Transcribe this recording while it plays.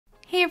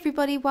Hey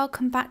everybody,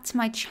 welcome back to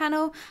my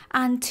channel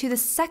and to the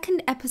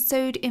second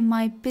episode in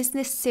my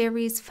business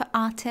series for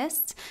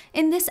artists.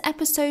 In this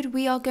episode,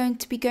 we are going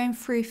to be going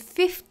through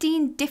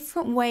 15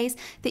 different ways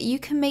that you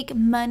can make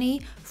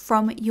money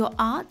from your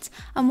art.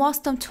 And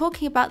whilst I'm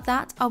talking about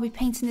that, I'll be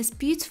painting this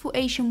beautiful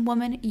Asian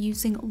woman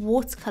using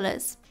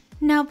watercolors.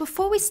 Now,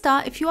 before we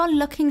start, if you are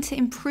looking to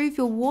improve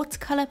your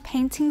watercolor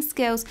painting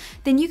skills,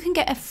 then you can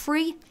get a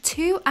free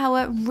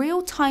 2-hour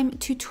real-time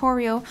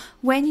tutorial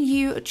when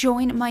you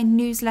join my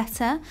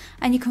newsletter,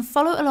 and you can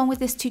follow along with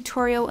this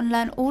tutorial and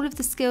learn all of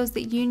the skills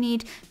that you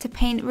need to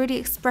paint really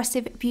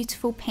expressive,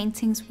 beautiful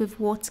paintings with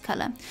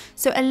watercolor.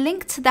 So a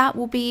link to that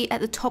will be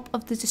at the top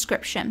of the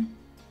description.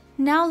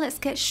 Now let's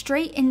get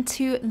straight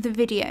into the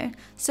video.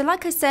 So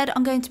like I said,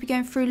 I'm going to be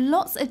going through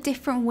lots of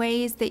different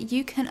ways that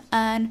you can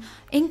earn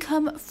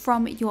income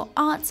from your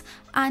art,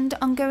 and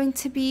I'm going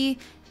to be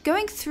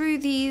going through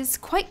these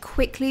quite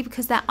quickly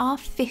because there are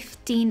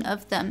 15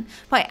 of them.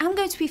 But I am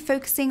going to be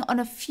focusing on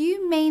a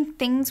few main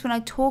things when I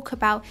talk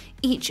about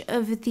each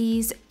of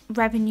these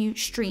revenue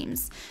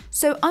streams.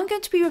 So I'm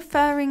going to be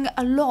referring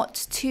a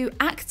lot to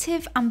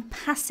active and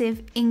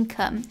passive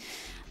income.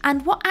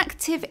 And what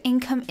active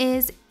income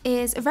is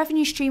a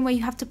revenue stream where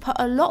you have to put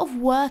a lot of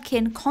work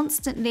in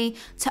constantly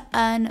to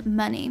earn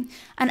money.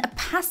 And a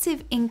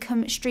passive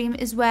income stream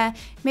is where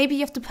maybe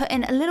you have to put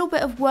in a little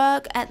bit of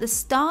work at the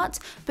start,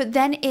 but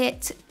then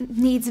it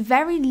needs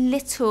very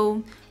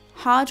little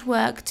hard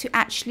work to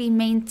actually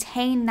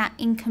maintain that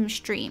income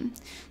stream.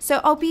 So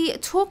I'll be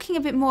talking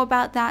a bit more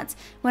about that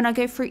when I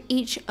go through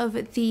each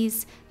of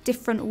these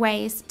different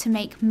ways to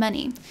make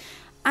money.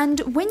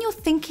 And when you're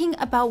thinking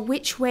about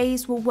which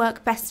ways will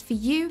work best for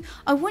you,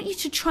 I want you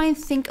to try and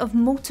think of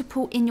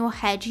multiple in your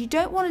head. You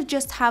don't want to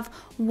just have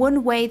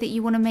one way that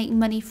you want to make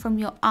money from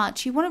your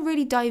art. You want to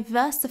really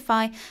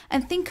diversify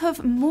and think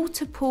of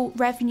multiple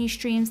revenue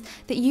streams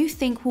that you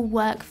think will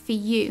work for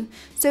you.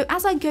 So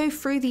as I go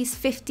through these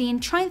 15,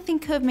 try and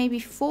think of maybe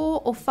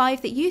 4 or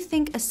 5 that you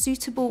think are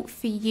suitable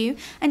for you,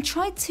 and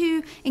try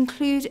to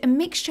include a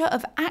mixture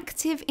of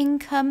active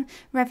income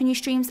revenue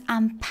streams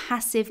and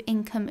passive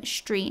income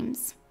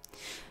streams.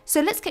 So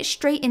let's get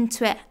straight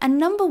into it. And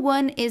number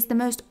 1 is the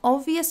most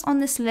obvious on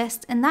this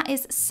list, and that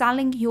is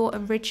selling your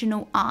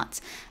original art.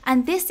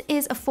 And this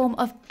is a form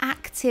of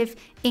active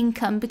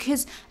income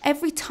because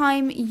every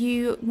time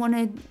you want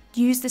to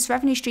use this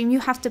revenue stream, you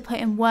have to put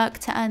in work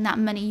to earn that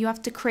money. You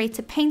have to create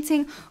a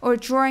painting or a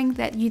drawing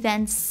that you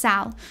then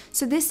sell.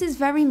 So this is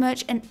very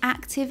much an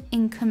active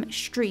income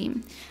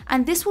stream.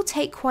 And this will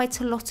take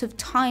quite a lot of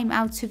time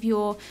out of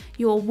your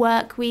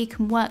work week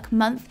and work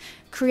month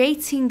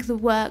creating the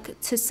work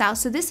to sell.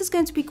 So this is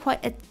going to be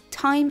quite a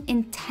time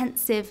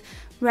intensive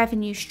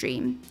revenue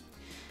stream.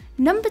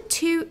 Number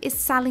 2 is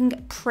selling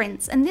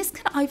prints, and this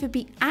can either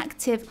be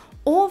active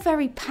or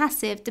very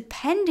passive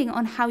depending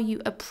on how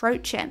you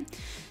approach it.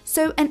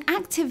 So an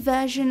active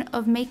version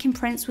of making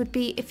prints would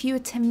be if you were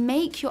to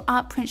make your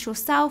art prints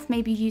yourself.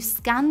 Maybe you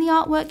scan the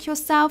artwork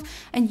yourself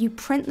and you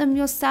print them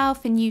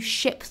yourself and you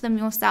ship them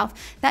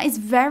yourself. That is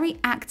very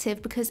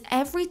active because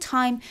every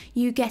time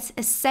you get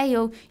a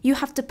sale, you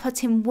have to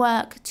put in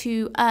work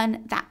to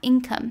earn that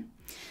income.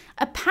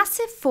 A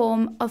passive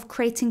form of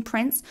creating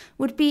prints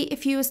would be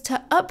if you was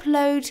to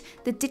upload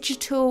the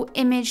digital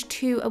image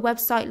to a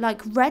website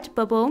like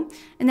Redbubble,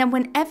 and then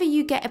whenever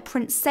you get a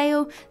print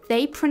sale,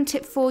 they print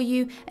it for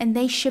you and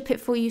they ship it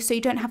for you, so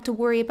you don't have to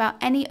worry about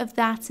any of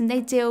that, and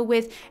they deal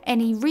with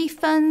any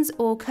refunds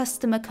or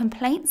customer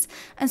complaints.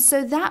 And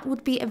so that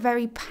would be a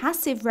very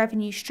passive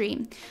revenue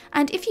stream.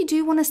 And if you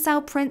do want to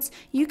sell prints,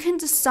 you can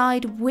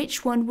decide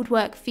which one would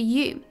work for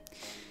you.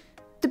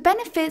 The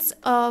benefits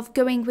of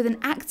going with an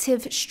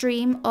active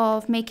stream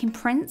of making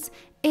prints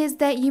is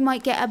that you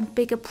might get a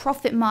bigger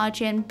profit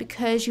margin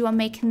because you are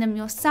making them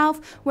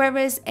yourself,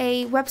 whereas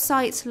a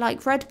website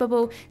like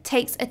Redbubble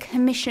takes a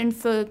commission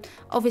for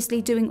obviously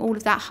doing all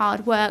of that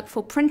hard work,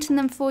 for printing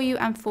them for you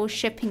and for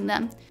shipping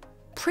them.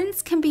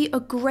 Prints can be a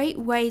great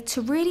way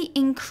to really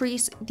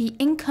increase the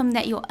income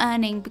that you're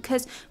earning,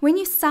 because when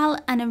you sell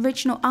an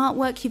original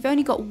artwork, you've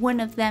only got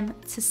one of them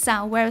to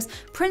sell, whereas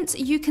prints,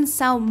 you can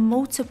sell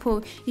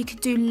multiple. You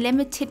could do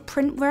limited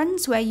print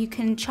runs where you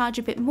can charge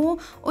a bit more,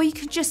 or you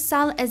could just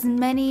sell as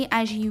many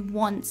as you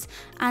want,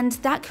 and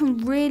that can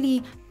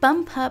really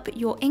bump up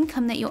your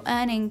income that you're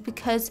earning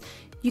because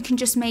you can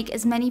just make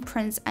as many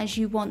prints as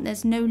you want.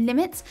 There's no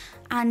limit.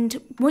 And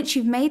once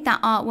you've made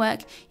that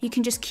artwork, you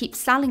can just keep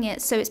selling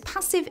it. So it's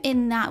passive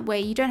in that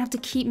way. You don't have to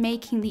keep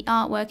making the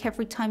artwork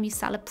every time you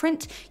sell a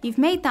print. You've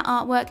made that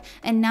artwork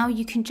and now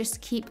you can just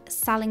keep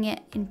selling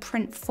it in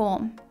print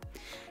form.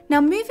 Now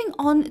moving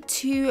on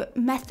to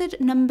method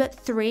number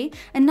 3,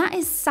 and that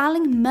is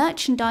selling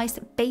merchandise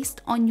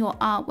based on your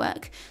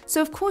artwork.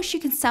 So of course you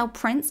can sell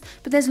prints,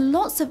 but there's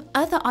lots of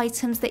other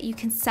items that you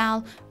can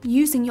sell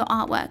using your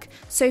artwork.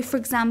 So for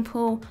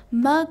example,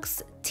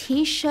 mugs,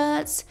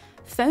 t-shirts,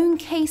 phone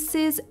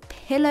cases,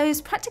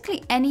 pillows,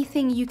 practically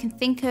anything you can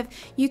think of,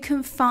 you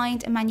can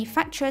find a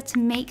manufacturer to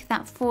make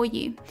that for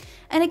you.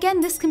 And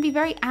again, this can be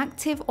very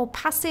active or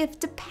passive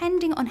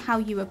depending on how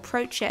you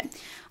approach it.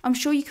 I'm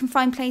sure you can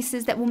find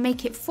places that will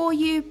make it for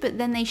you, but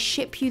then they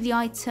ship you the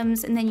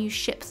items and then you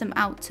ship them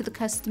out to the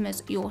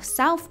customers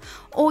yourself.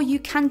 Or you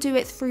can do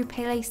it through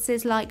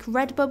places like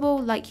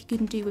Redbubble, like you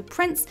can do with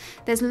prints.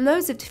 There's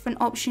loads of different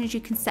options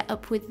you can set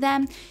up with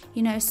them,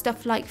 you know,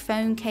 stuff like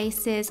phone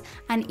cases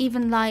and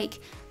even like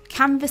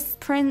canvas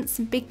prints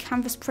and big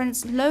canvas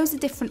prints, loads of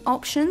different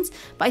options.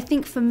 But I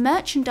think for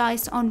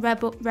merchandise on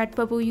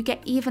Redbubble, you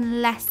get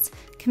even less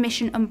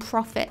commission and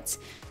profit.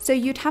 So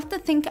you'd have to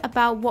think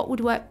about what would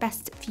work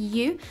best for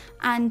you,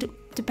 and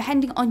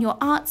depending on your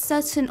art,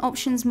 certain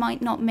options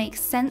might not make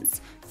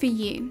sense for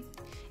you.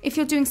 If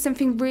you're doing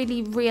something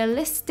really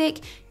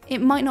realistic,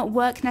 it might not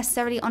work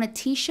necessarily on a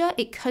t-shirt,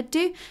 it could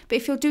do, but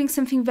if you're doing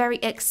something very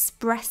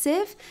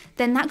expressive,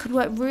 then that could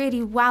work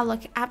really well,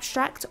 like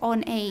abstract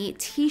on a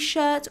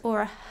t-shirt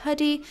or a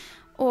hoodie.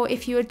 Or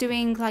if you were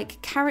doing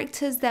like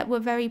characters that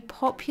were very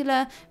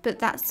popular, but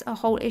that's a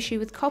whole issue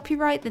with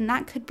copyright, then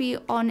that could be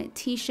on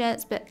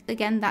t-shirts. But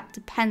again, that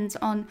depends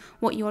on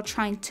what you're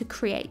trying to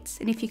create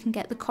and if you can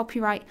get the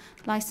copyright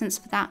license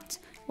for that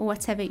or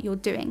whatever you're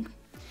doing.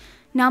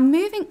 Now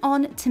moving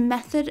on to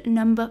method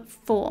number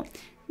 4.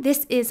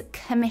 This is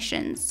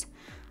commissions.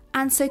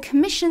 And so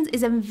commissions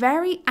is a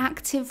very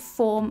active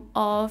form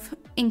of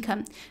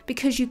income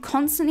because you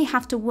constantly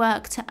have to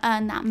work to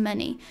earn that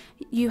money.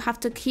 You have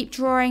to keep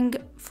drawing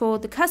for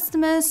the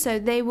customers, so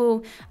they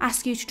will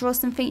ask you to draw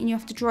something and you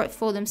have to draw it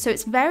for them. So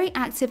it's very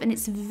active and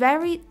it's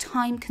very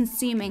time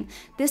consuming.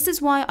 This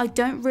is why I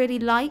don't really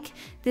like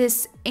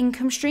this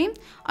income stream.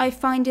 I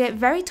find it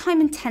very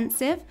time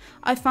intensive.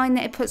 I find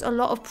that it puts a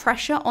lot of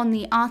pressure on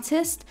the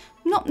artist.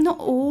 Not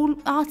all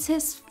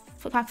artists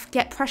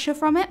get pressure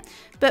from it,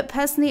 but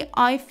personally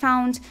I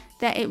found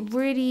that it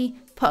really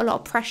put a lot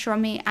of pressure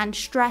on me and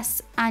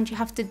stress, and you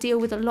have to deal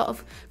with a lot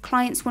of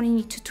clients wanting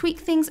you to tweak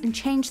things and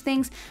change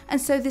things. And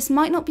so this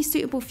might not be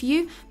suitable for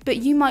you, but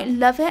you might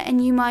love it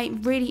and you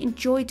might really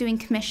enjoy doing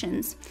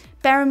commissions.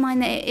 Bear in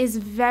mind that it is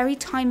very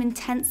time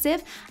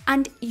intensive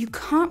and you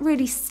can't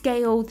really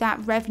scale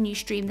that revenue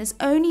stream. There's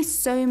only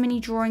so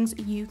many drawings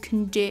you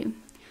can do.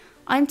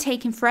 I'm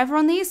taking forever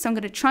on these, so I'm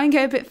going to try and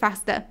go a bit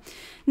faster.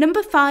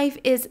 Number 5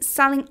 is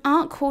selling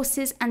art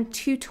courses and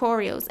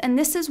tutorials. And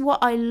this is what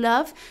I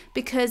love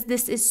because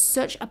this is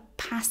such a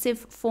passive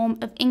form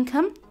of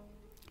income,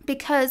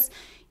 because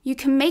you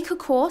can make a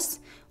course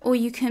or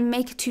you can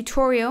make a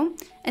tutorial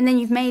and then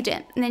you've made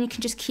it and then you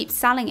can just keep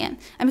selling it.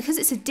 And because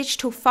it's a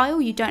digital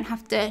file, you don't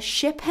have to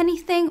ship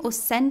anything or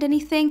send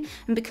anything.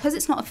 And because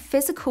it's not a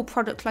physical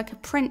product like a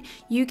print,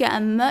 you get a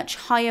much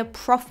higher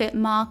profit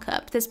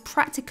markup. There's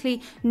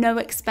practically no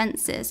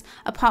expenses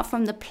apart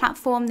from the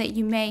platform that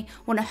you may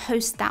want to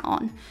host that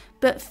on.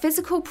 But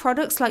physical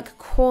products like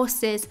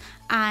courses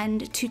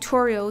and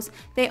tutorials,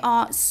 they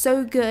are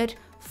so good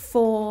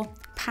for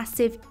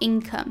passive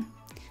income.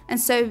 And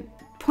so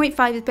point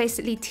 5 is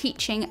basically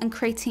teaching and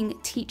creating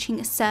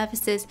teaching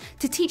services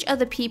to teach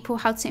other people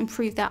how to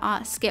improve their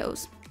art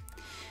skills.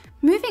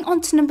 Moving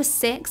on to number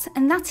 6,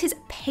 and that is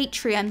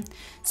Patreon.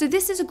 So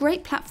this is a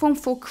great platform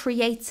for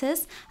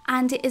creators,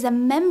 and it is a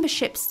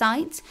membership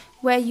site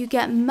where you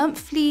get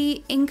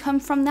monthly income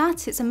from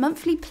that. It's a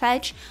monthly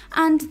pledge,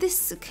 and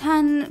this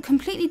can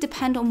completely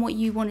depend on what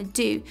you want to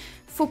do.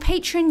 For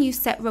Patreon, you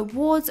set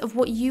rewards of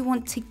what you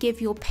want to give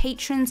your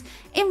patrons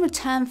in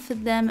return for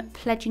them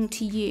pledging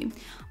to you.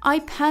 I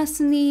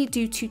personally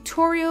do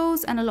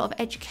tutorials and a lot of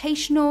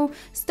educational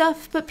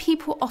stuff, but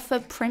people offer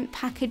print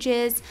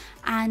packages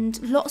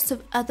and lots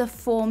of other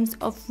forms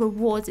of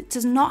rewards. It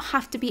does not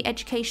have to be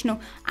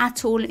educational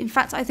at all. In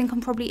fact, I think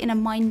I'm probably in a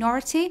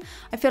minority.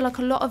 I feel like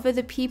a lot of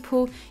other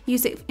people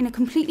use it in a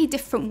completely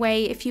different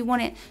way. If you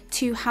want it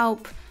to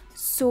help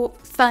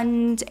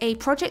fund a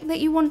project that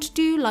you want to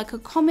do, like a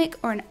comic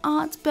or an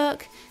art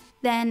book,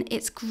 then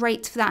it's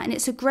great for that. And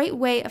it's a great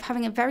way of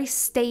having a very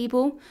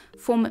stable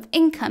form of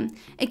income.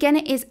 Again,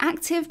 it is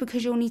active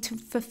because you'll need to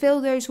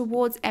fulfill those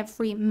rewards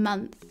every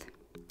month.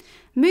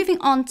 Moving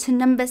on to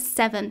number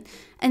 7,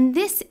 and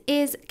this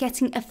is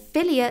getting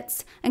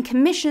affiliates and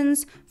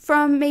commissions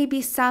from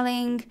maybe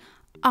selling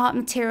art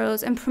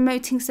materials and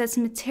promoting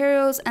certain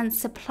materials and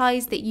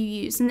supplies that you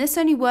use. And this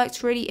only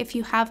works really if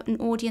you have an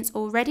audience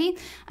already.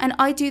 And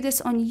I do this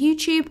on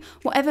YouTube.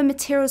 Whatever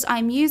materials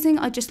I'm using,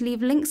 I just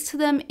leave links to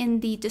them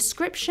in the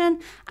description,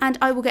 and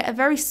I will get a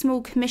very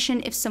small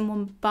commission if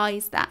someone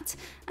buys that.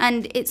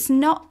 And it's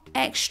not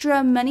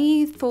extra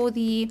money for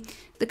the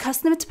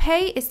customer to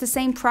pay. It's the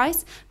same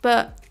price,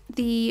 but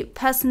the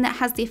person that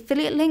has the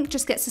affiliate link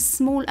just gets a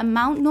small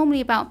amount,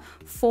 normally about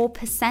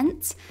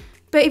 4%.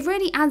 But it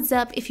really adds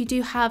up if you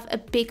do have a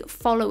big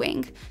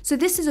following. So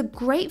this is a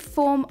great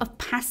form of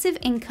passive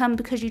income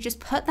because you just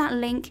put that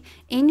link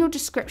in your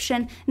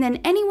description, and then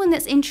anyone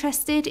that's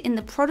interested in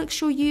the products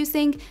you're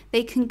using,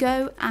 they can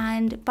go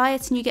and buy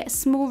it and you get a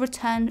small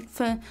return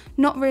for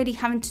not really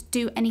having to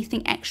do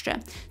anything extra.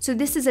 So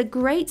this is a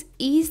great,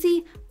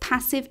 easy,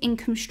 passive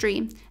income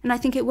stream. And I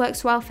think it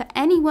works well for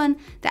anyone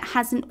that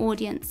has an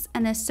audience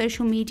and a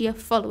social media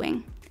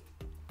following.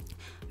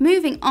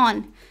 Moving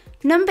on.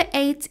 Number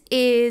 8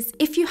 is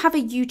if you have a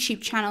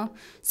YouTube channel.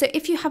 So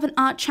if you have an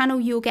art channel,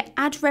 you'll get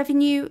ad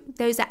revenue.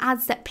 Those are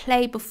ads that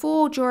play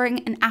before, during,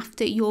 and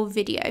after your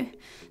video.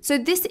 So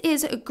this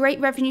is a great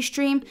revenue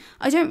stream.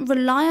 I don't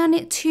rely on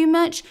it too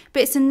much,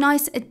 but it's a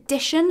nice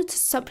addition to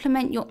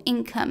supplement your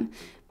income.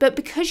 But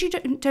because you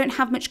don't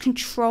have much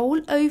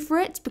control over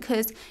it,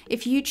 because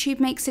if YouTube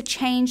makes a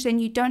change, then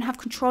you don't have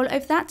control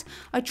over that,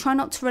 I try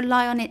not to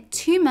rely on it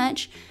too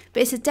much,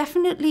 but it's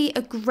definitely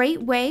a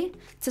great way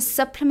to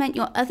supplement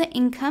your other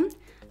income.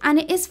 And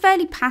it is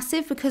fairly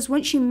passive because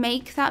once you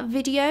make that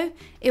video,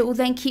 it will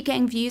then keep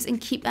getting views and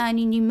keep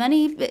earning you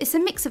money. But it's a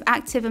mix of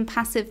active and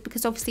passive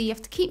because obviously you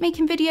have to keep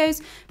making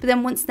videos, but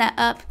then once they're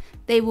up,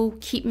 they will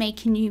keep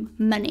making you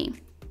money.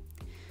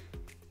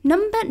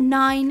 Number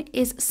 9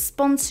 is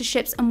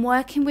sponsorships and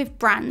working with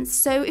brands.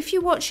 So if you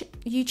watch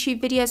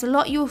YouTube videos a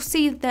lot, you'll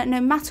see that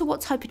no matter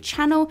what type of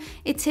channel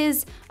it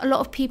is, a lot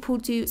of people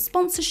do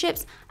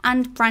sponsorships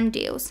and brand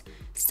deals.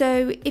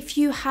 So if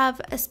you have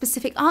a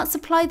specific art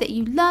supply that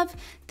you love,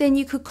 then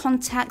you could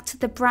contact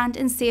the brand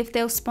and see if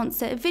they'll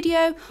sponsor a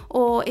video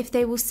or if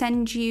they will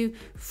send you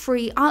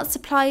free art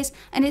supplies.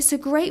 And it's a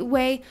great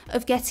way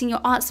of getting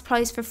your art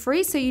supplies for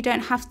free, so you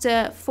don't have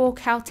to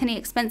fork out any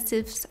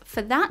expenses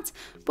for that.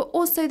 But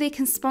also they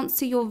can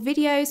sponsor your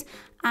videos,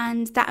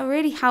 and that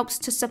really helps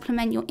to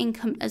supplement your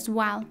income as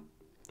well.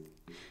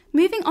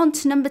 Moving on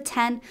to number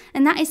 10,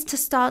 and that is to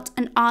start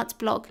an art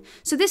blog.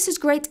 So this is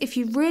great if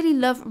you really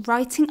love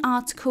writing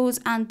articles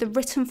and the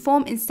written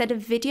form instead of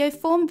video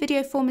form.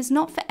 Video form is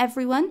not for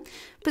everyone,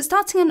 but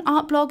starting an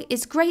art blog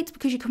is great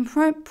because you can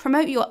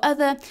promote your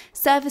other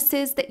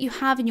services that you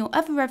have in your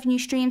other revenue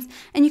streams,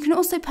 and you can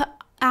also put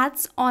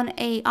ads on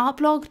a art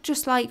blog.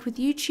 Just like with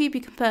YouTube,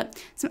 you can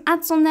put some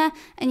ads on there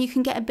and you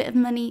can get a bit of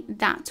money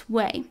that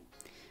way.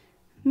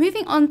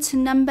 Moving on to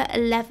number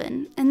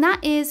 11, and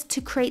that is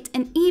to create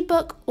an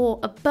ebook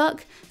or a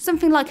book,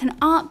 something like an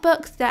art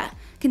book that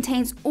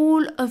contains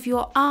all of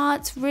your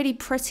art, really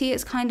pretty.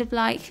 It's kind of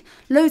like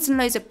loads and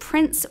loads of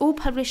prints all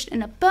published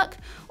in a book.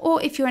 Or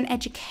if you're an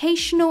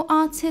educational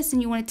artist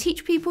and you want to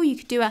teach people, you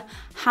could do a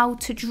how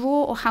to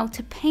draw or how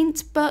to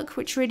paint book,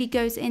 which really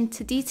goes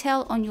into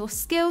detail on your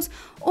skills.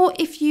 Or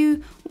if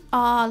you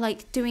are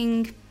like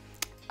doing,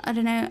 I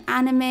don't know,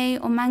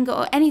 anime or manga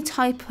or any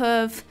type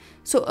of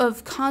sort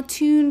of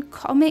cartoon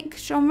comic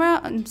genre.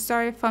 I'm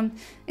sorry if I'm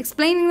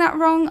explaining that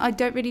wrong. I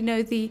don't really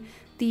know the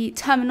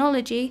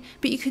terminology,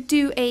 but you could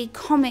do a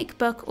comic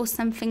book or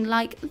something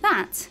like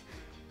that.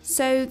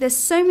 So there's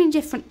so many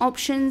different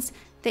options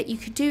that you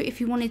could do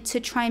if you wanted to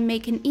try and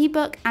make an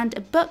ebook and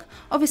a book.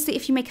 Obviously,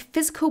 if you make a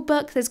physical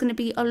book, there's going to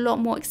be a lot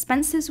more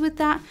expenses with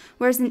that,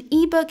 whereas an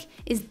ebook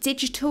is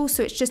digital,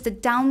 so it's just a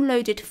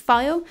downloaded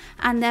file,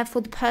 and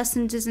therefore the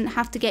person doesn't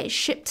have to get it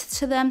shipped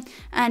to them,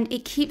 and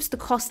it keeps the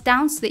cost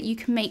down so that you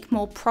can make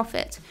more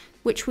profit,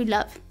 which we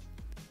love.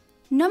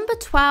 Number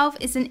 12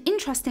 is an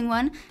interesting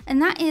one, and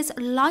that is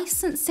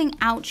licensing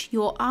out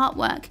your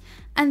artwork.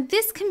 And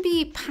this can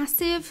be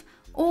passive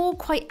or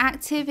quite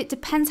active. It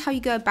depends how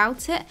you go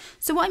about it.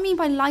 So what I mean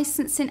by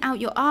licensing out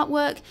your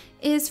artwork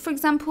is, for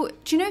example,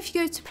 do you know if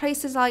you go to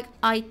places like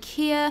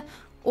IKEA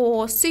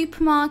or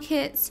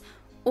supermarkets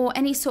or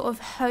any sort of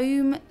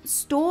home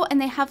store, and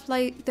they have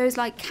like those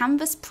like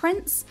canvas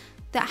prints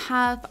that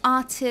have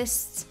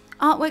artists'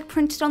 artwork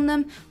printed on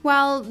them?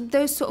 Well,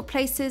 those sort of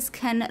places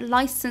can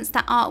license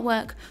that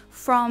artwork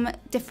from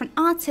different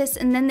artists,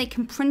 and then they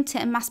can print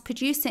it and mass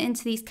produce it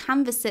into these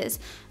canvases,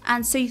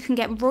 and so you can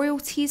get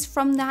royalties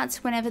from that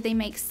whenever they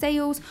make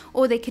sales,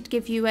 or they could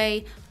give you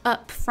a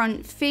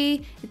upfront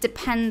fee. It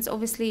depends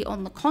obviously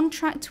on the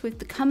contract with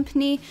the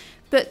company,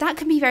 but that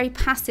can be very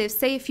passive.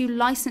 Say if you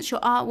license your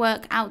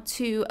artwork out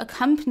to a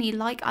company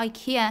like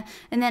IKEA,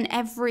 and then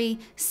every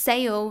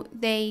sale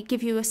they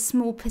give you a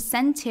small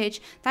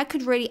percentage, that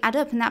could really add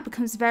up, and that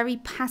becomes very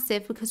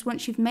passive because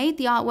once you've made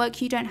the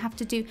artwork, you don't have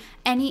to do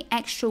any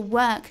extra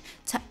work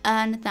to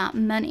earn that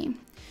money.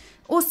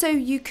 Also,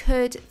 you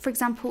could, for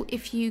example,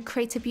 if you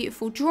create a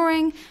beautiful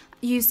drawing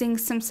using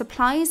some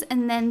supplies,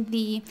 and then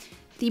the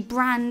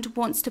brand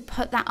wants to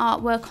put that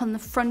artwork on the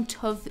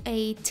front of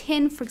a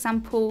tin, for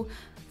example,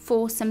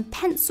 for some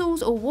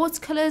pencils or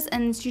watercolors,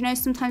 and you know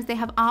sometimes they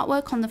have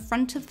artwork on the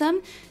front of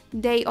them.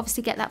 They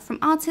obviously get that from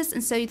artists,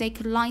 and so they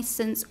could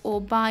license or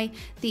buy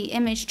the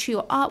image to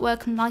your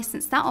artwork and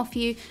license that off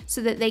you so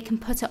that they can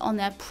put it on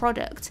their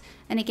product.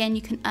 And again,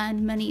 you can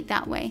earn money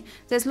that way.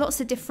 There's lots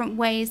of different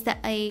ways that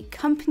a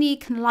company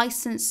can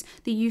license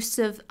the use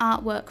of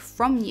artwork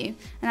from you, and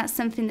that's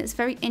something that's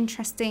very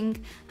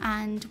interesting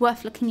and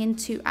worth looking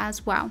into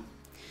as well.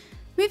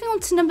 Moving on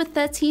to number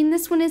 13,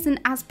 this one isn't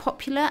as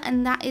popular,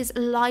 and that is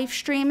live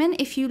streaming.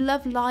 If you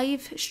love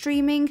live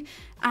streaming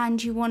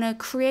and you want to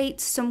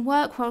create some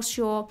work whilst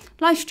you're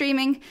live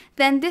streaming,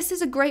 then this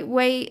is a great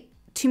way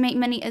to make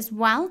money as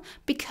well,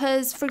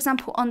 because for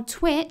example on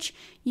Twitch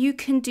you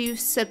can do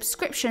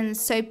subscriptions.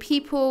 So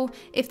people,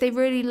 if they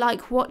really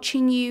like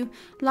watching you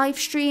live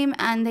stream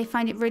and they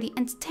find it really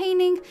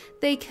entertaining,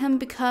 they can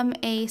become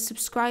a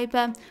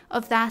subscriber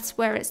of that,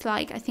 where it's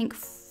like I think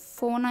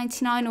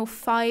 £4.99 or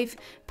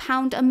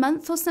 £5 a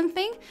month or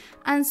something.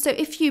 And so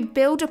if you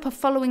build up a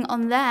following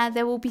on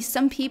there will be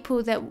some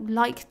people that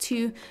like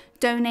to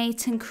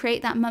donate and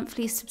create that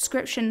monthly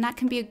subscription. That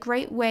can be a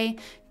great way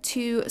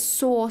to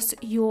source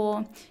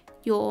your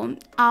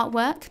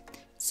artwork.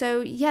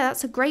 So yeah,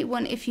 that's a great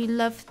one if you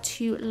love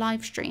to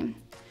live stream.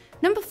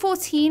 Number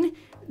 14,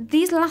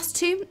 these last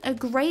two are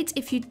great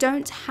if you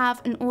don't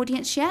have an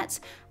audience yet.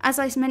 As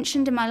I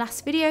mentioned in my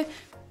last video,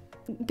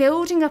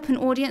 building up an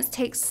audience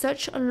takes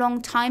such a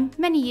long time,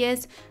 many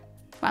years.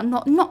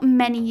 Well, not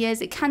many years,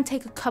 it can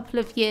take a couple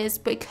of years,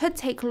 but it could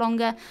take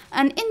longer.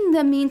 And in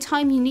the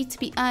meantime, you need to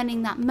be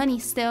earning that money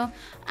still.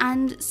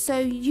 And so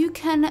you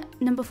can,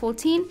 number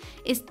 14,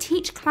 is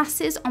teach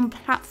classes on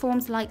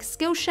platforms like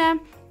Skillshare.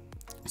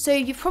 So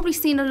you've probably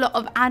seen a lot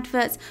of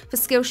adverts for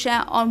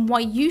Skillshare on why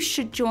you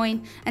should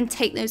join and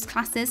take those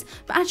classes,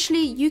 but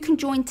actually you can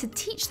join to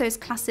teach those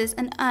classes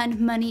and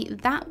earn money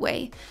that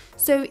way.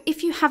 So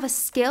if you have a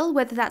skill,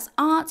 whether that's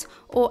art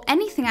or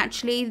anything,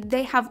 actually,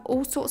 they have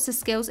all sorts of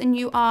skills and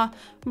you are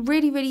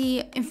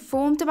really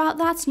informed about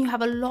that and you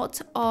have a lot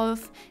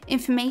of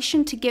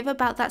information to give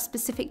about that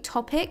specific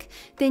topic,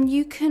 then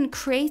you can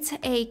create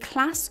a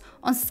class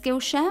on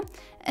Skillshare,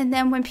 and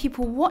then when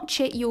people watch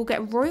it, you'll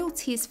get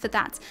royalties for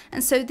that.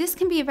 And so this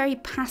can be a very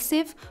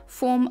passive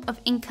form of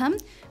income,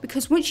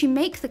 because once you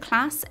make the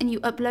class and you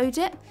upload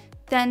it,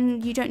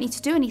 then you don't need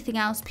to do anything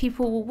else.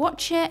 People will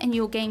watch it and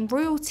you'll gain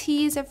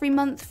royalties every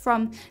month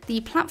from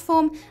the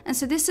platform. And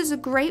so this is a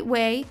great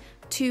way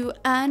to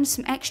earn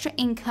some extra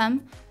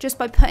income just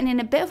by putting in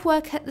a bit of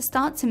work at the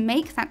start to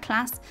make that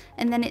class,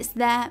 and then it's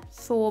there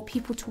for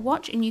people to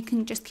watch and you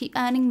can just keep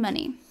earning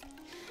money.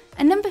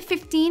 And number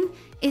 15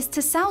 is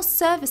to sell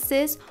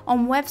services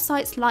on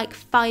websites like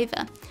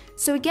Fiverr.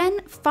 So again,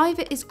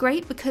 Fiverr is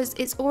great because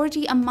it's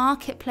already a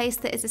marketplace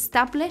that is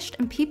established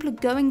and people are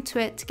going to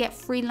it to get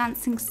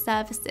freelancing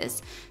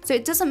services. So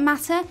it doesn't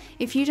matter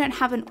if you don't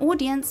have an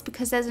audience,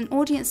 because there's an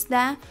audience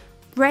there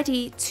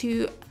ready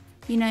to,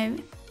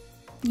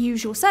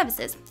 use your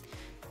services.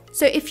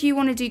 So if you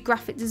want to do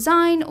graphic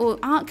design or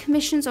art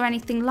commissions or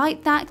anything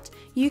like that,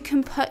 you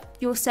can put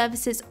your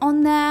services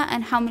on there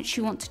and how much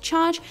you want to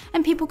charge,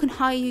 and people can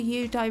hire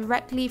you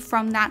directly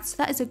from that. So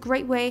that is a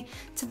great way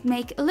to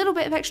make a little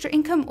bit of extra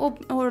income,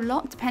 or a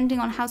lot, depending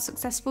on how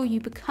successful you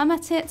become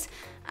at it.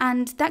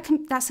 And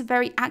that's a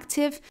very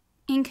active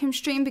income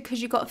stream,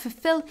 because you've got to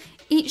fulfill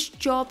each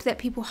job that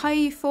people hire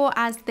you for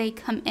as they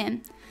come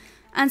in.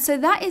 And so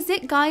that is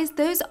it, guys.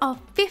 Those are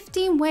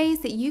 15 ways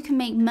that you can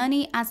make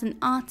money as an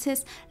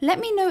artist. Let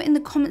me know in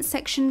the comment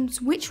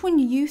sections which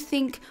ones you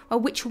think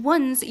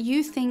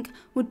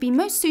would be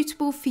most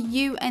suitable for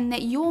you and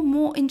that you're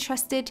more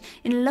interested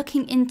in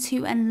looking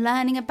into and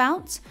learning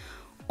about.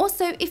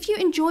 Also, if you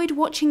enjoyed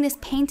watching this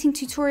painting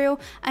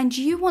tutorial and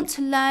you want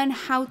to learn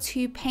how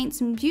to paint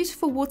some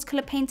beautiful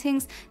watercolor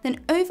paintings, then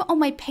over on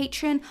my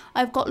Patreon,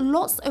 I've got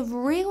lots of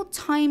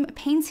real-time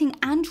painting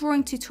and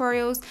drawing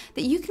tutorials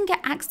that you can get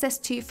access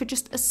to for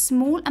just a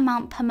small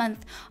amount per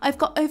month. I've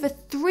got over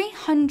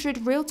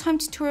 300 real-time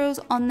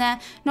tutorials on there,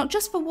 not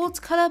just for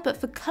watercolor, but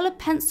for colored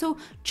pencil,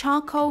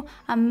 charcoal,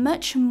 and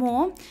much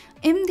more.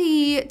 In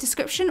the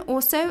description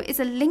also is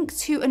a link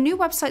to a new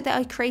website that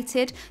I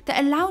created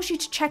that allows you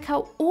to check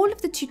out all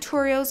of the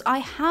tutorials I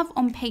have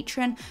on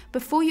Patreon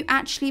before you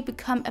actually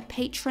become a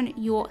patron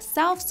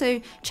yourself.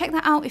 So check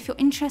that out if you're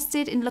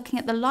interested in looking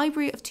at the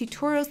library of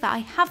tutorials that I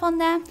have on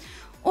there.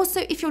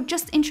 Also, if you're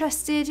just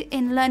interested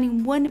in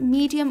learning one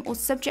medium or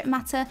subject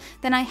matter,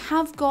 then I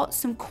have got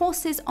some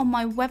courses on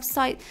my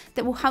website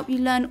that will help you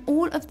learn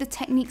all of the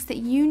techniques that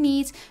you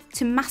need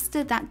to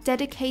master that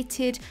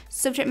dedicated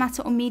subject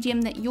matter or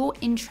medium that you're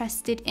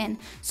interested in.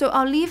 So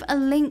I'll leave a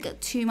link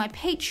to my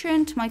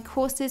Patreon, to my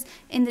courses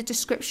in the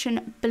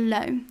description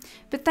below.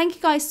 But thank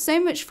you guys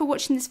so much for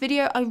watching this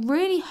video. I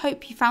really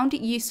hope you found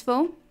it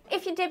useful.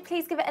 If you did,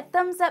 please give it a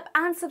thumbs up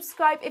and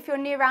subscribe if you're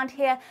new around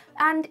here,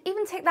 and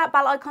even tick that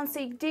bell icon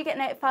so you do get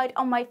notified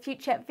on my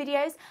future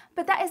videos.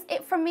 But that is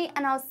it from me,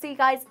 and I'll see you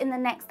guys in the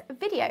next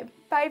video.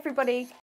 Bye everybody.